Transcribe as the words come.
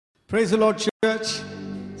Praise the Lord, church.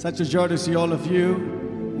 Such a joy to see all of you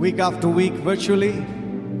week after week virtually.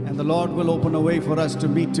 And the Lord will open a way for us to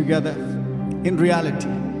meet together in reality.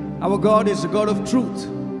 Our God is a God of truth,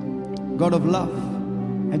 God of love.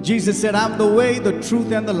 And Jesus said, I'm the way, the truth,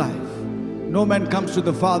 and the life. No man comes to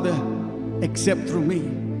the Father except through me.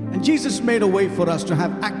 And Jesus made a way for us to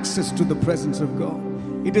have access to the presence of God.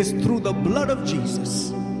 It is through the blood of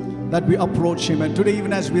Jesus that we approach Him. And today,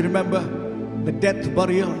 even as we remember the death,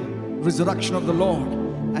 burial, resurrection of the Lord,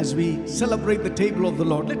 as we celebrate the table of the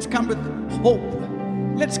Lord, let's come with hope.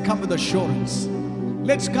 Let's come with assurance.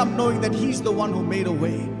 Let's come knowing that He's the one who made a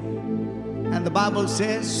way. And the Bible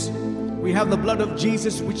says we have the blood of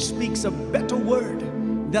Jesus, which speaks a better word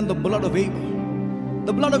than the blood of Abel.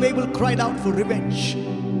 The blood of Abel cried out for revenge,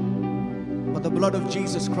 but the blood of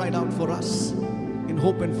Jesus cried out for us in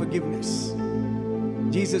hope and forgiveness.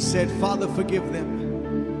 Jesus said, Father, forgive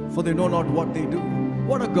them, for they know not what they do.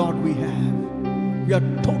 What a God we have. We are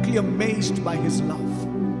totally amazed by His love.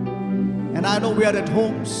 And I know we are at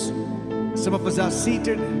homes. Some of us are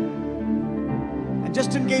seated. And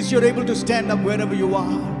just in case you're able to stand up wherever you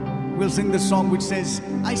are, we'll sing the song which says,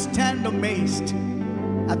 I stand amazed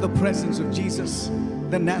at the presence of Jesus,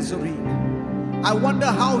 the Nazarene. I wonder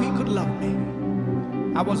how He could love me.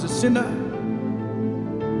 I was a sinner,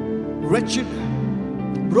 wretched,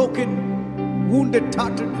 broken, wounded,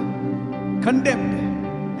 tattered, condemned.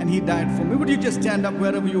 And He died for me. Would you just stand up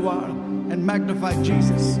wherever you are and magnify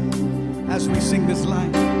Jesus as we sing this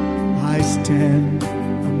line? I stand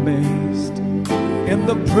amazed in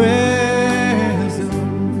the presence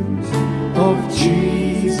of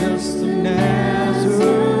Jesus the Nazarene.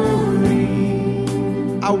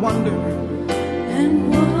 I wonder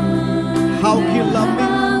how He loved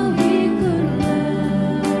me.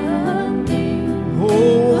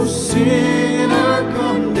 Oh, sinner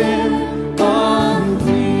condemned.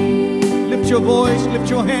 Lift your voice, lift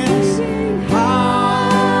your hands.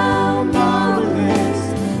 How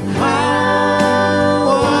marvelous, how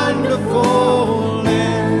wonderful,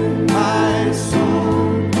 and my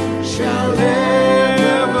song shall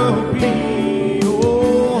ever be.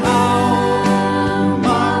 Oh, how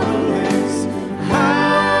marvelous,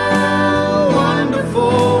 how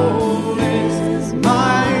wonderful is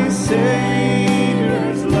my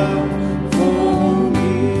Savior's love for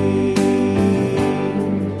me.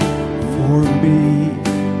 For me,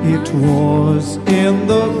 it was in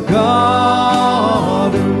the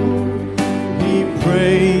garden. He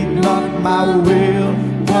prayed, not my will,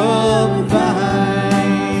 but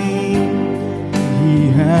thine. He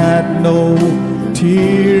had no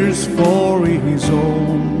tears for His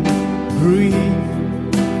own grief,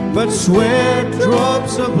 but sweat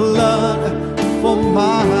drops of blood for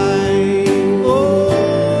mine. Oh,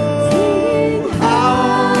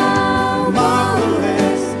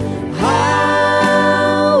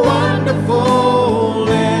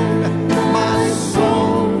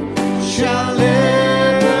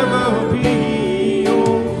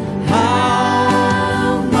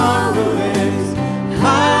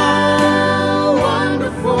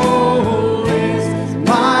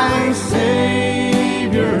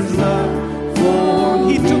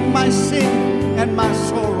 and my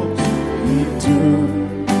sorrows. He took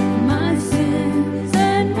my sins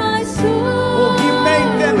and my sorrows. Oh, He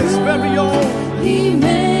made them His very own. He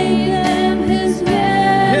made them His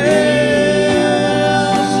very own.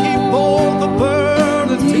 Yes, He bore the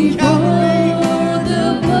burden to Calvary.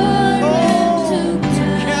 To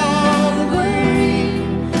Calvary.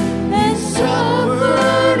 And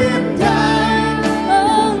suffered and died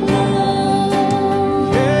alone.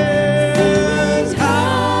 Yes,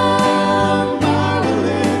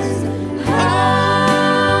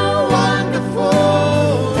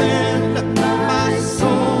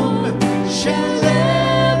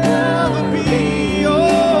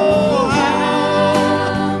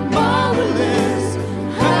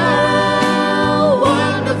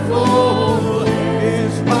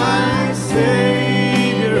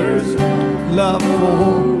 love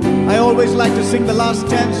for. I always like to sing the last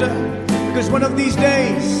stanza, because one of these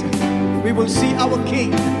days we will see our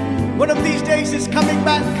King. One of these days is coming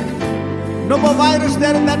back. No more virus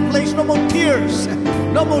there in that place, no more tears,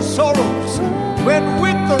 no more sorrows. When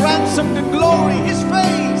with the ransomed in glory His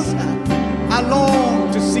face, I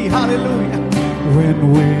long to see, hallelujah.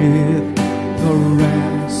 When with the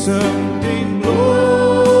ransomed in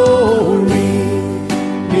glory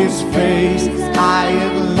His face I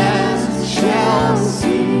at last shall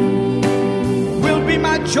see, will be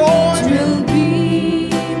my joy, will be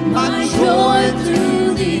my joy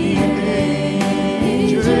through the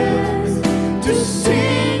ages, to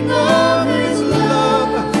sing of His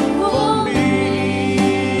love for me.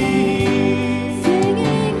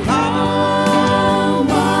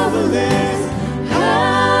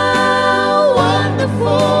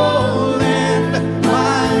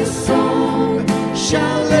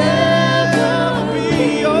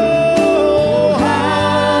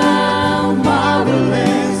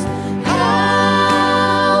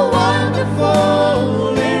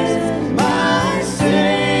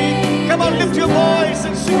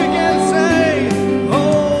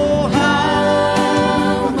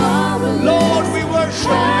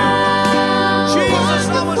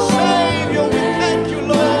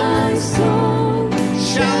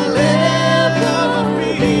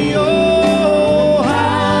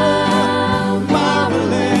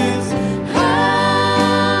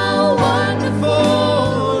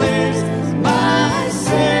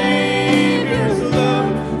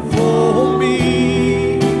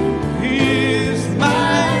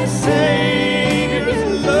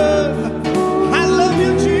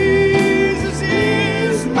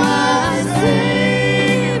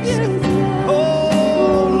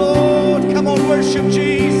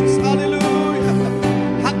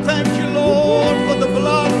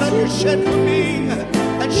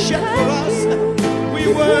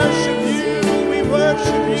 worship you. We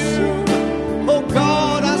worship you. Oh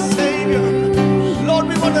God, our Savior. Lord,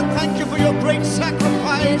 we want to thank you for your great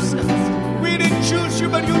sacrifice. We didn't choose you,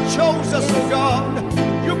 but you chose us, oh God.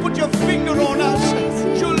 You put your finger on us.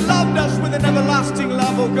 You loved us with an everlasting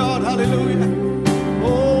love, oh God. Hallelujah.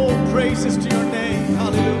 Oh, praises to your name.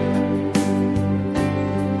 Hallelujah.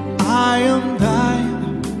 I am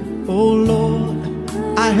thine, O Lord.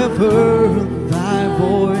 I have heard thy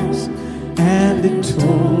voice, and it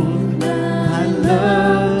told thy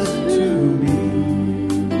love to me.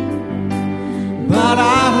 But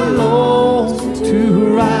I long to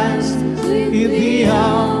rise in the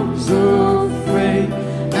arms of faith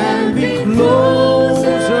and be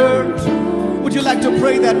closer. Would you like to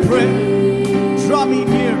pray that prayer? Draw me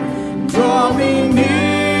near, draw me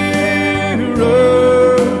nearer.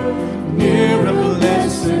 Nearer,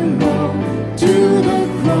 blessed Lord, to the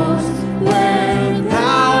cross where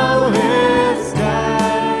thou hast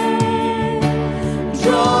died.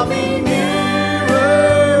 Draw me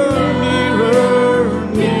nearer, nearer,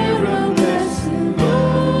 nearer, blessed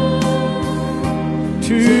Lord,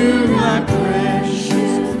 to thy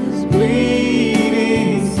precious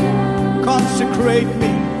bleeding. Consecrate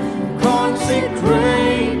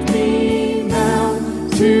me now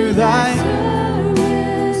to thy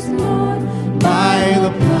by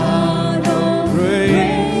the power of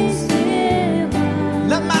grace.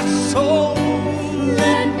 Let my soul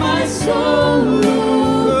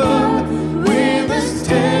look up with a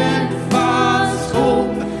steadfast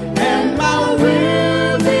hope, and my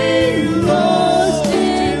will be lost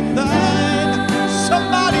in thine.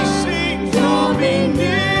 Somebody sing, draw me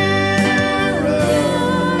nearer,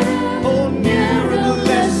 oh nearer,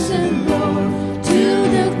 blessed Lord, to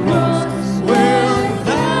the cross where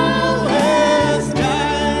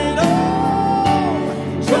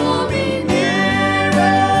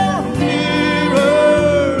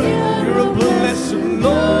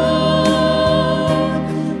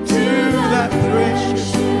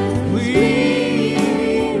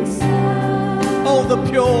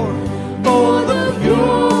the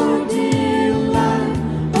pure delight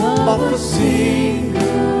of a single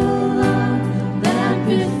love that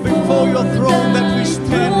before your throne that we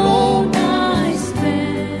spend, Lord.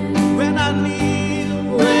 When I kneel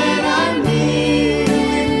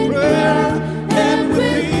in prayer, and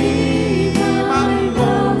with thee, my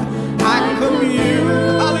Lord, I commune.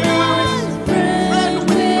 Hallelujah. Friend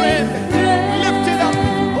with friend, lift it up.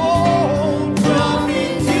 Oh, draw me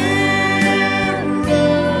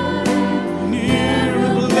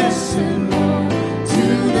nearer, blessed Lord, to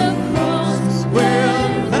the cross where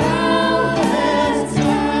thou hast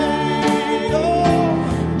died. Oh,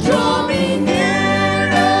 draw me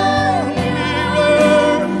nearer,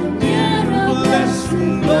 blessed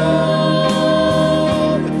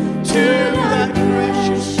Lord, to thy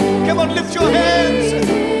precious. Come on, lift your hands.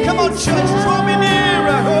 Come on, church, draw me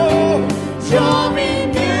nearer. Oh, draw me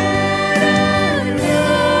nearer,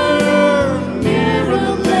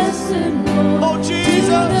 blessed Lord. Oh,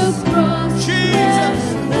 Jesus, Jesus,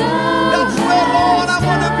 that's where, Lord, I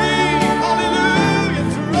want to be. Hallelujah.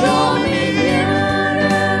 Draw me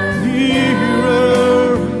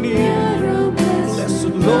nearer,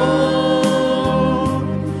 blessed Lord,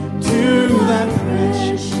 to thy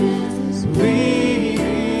precious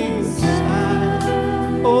bleeding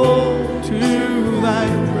side. Oh, to thy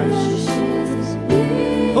precious,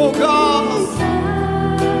 oh God,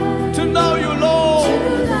 to know you, Lord,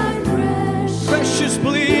 precious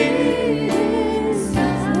bleeding.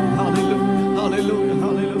 Hallelujah, hallelujah,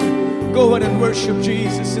 hallelujah. Go ahead and worship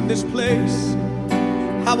Jesus in this place.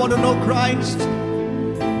 I want to know Christ,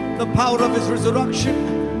 the power of his resurrection,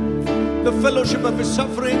 the fellowship of his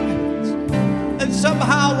suffering, and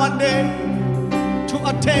somehow one day to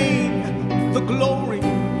attain the glory.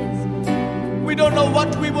 We don't know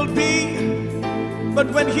what we will be,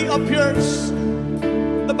 but when he appears,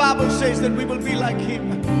 the Bible says that we will be like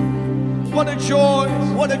him. What a joy,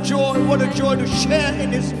 what a joy, what a joy to share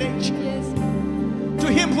in his nature. To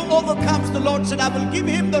him who overcomes, the Lord said, I will give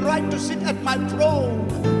him the right to sit at my throne.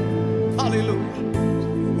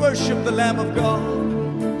 Hallelujah. Worship the Lamb of God.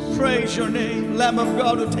 Praise your name, Lamb of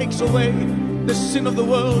God, who takes away the sin of the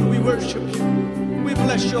world. We worship you. We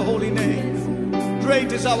bless your holy name.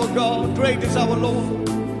 Great is our God, great is our Lord.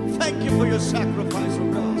 Thank you for your sacrifice, oh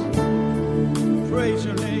God. Praise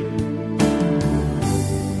your name.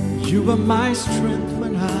 You are my strength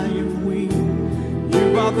when I am weak.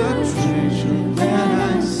 You are the treasure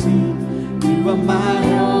that I see. You are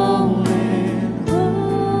my all and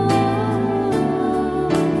all.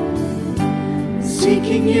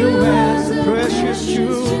 Seeking you as a precious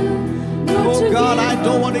jewel, Oh God, I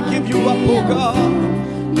don't want to give you up, oh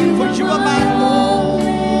God, for you are my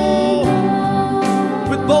Lord.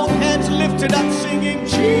 With both hands lifted up, singing,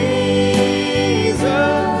 Jesus,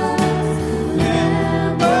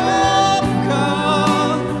 Lamb of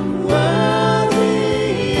God,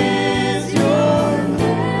 worthy is your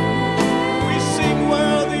name. We sing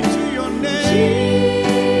worthy to your name.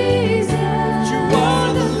 You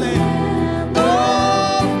are the Lamb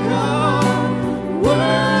of God,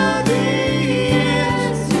 worthy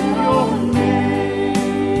is your name.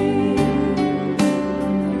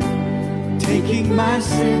 Taking my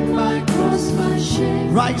sin, my cross, my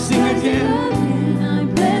shame, rising again. I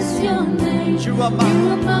bless your name. You are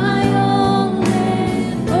my all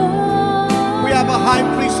and all. We have a high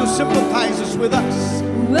priest who sympathizes with us.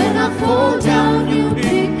 When I fall down, you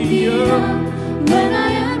pick me up. When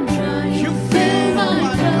I am dry, you fill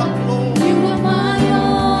my cup, Lord. You are my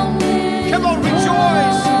all and come on,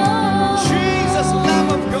 rejoice. Jesus, Lamb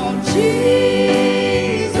of God.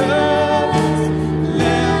 Jesus,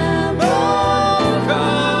 Lamb of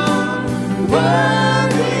God,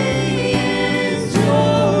 worthy is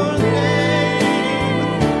your name.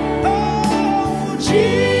 Oh,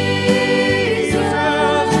 Jesus,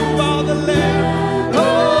 you are the Lamb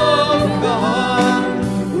of God,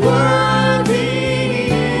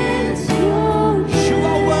 worthy is your name. You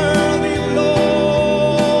are worthy,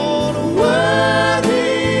 Lord, worthy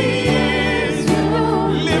is your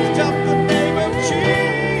name. Lift up the name of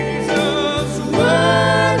Jesus,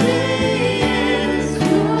 worthy is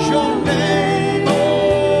your name. Oh,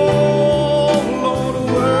 Lord,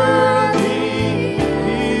 worthy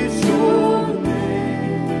is your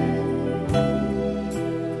name.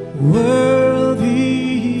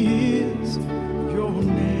 Worthy is your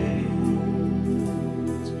name.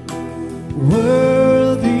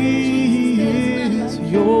 Worthy is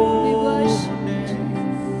your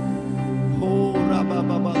name. Oh, Rabba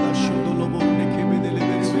Shodolobo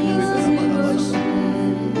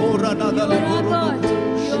Oh, You are our God.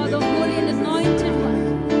 You are the holy and anointed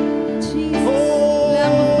one. Jesus,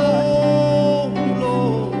 Lamb of God. Oh,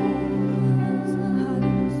 Lord.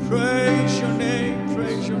 Praise your name,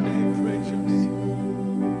 praise your name, praise your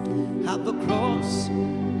name. At the cross,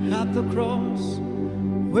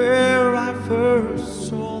 where I first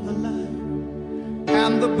saw the light,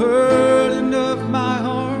 and the burden of my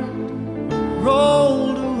heart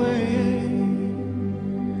rolled away.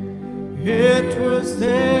 It was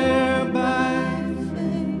there by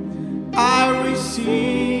faith I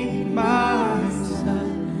received my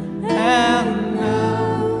sight, and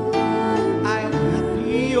now I am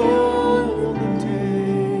happy all the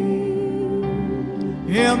day.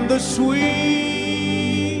 In the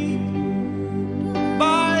sweet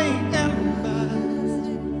by and by,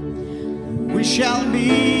 we shall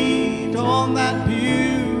meet on that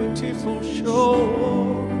beautiful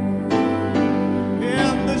shore.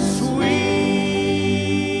 In the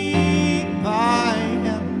sweet by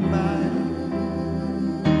and by,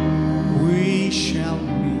 we shall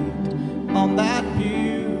meet on that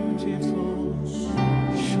beautiful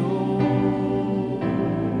shore.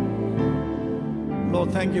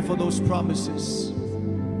 Lord, thank you for those promises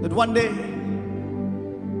that one day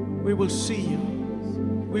we will see you,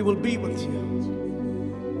 we will be with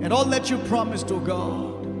you, and all that you promised, oh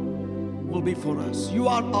God, will be for us. You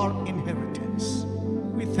are our inheritance.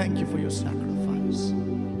 We thank you for your sacrifice.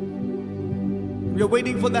 We are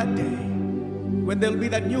waiting for that day when there will be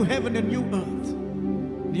that new heaven and new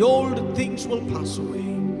earth. The old things will pass away,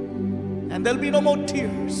 and there will be no more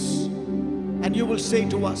tears. And you will say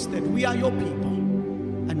to us that we are your people,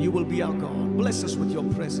 and you will be our God. Bless us with your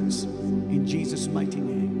presence in Jesus' mighty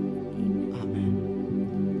name.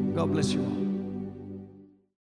 Amen. God bless you all.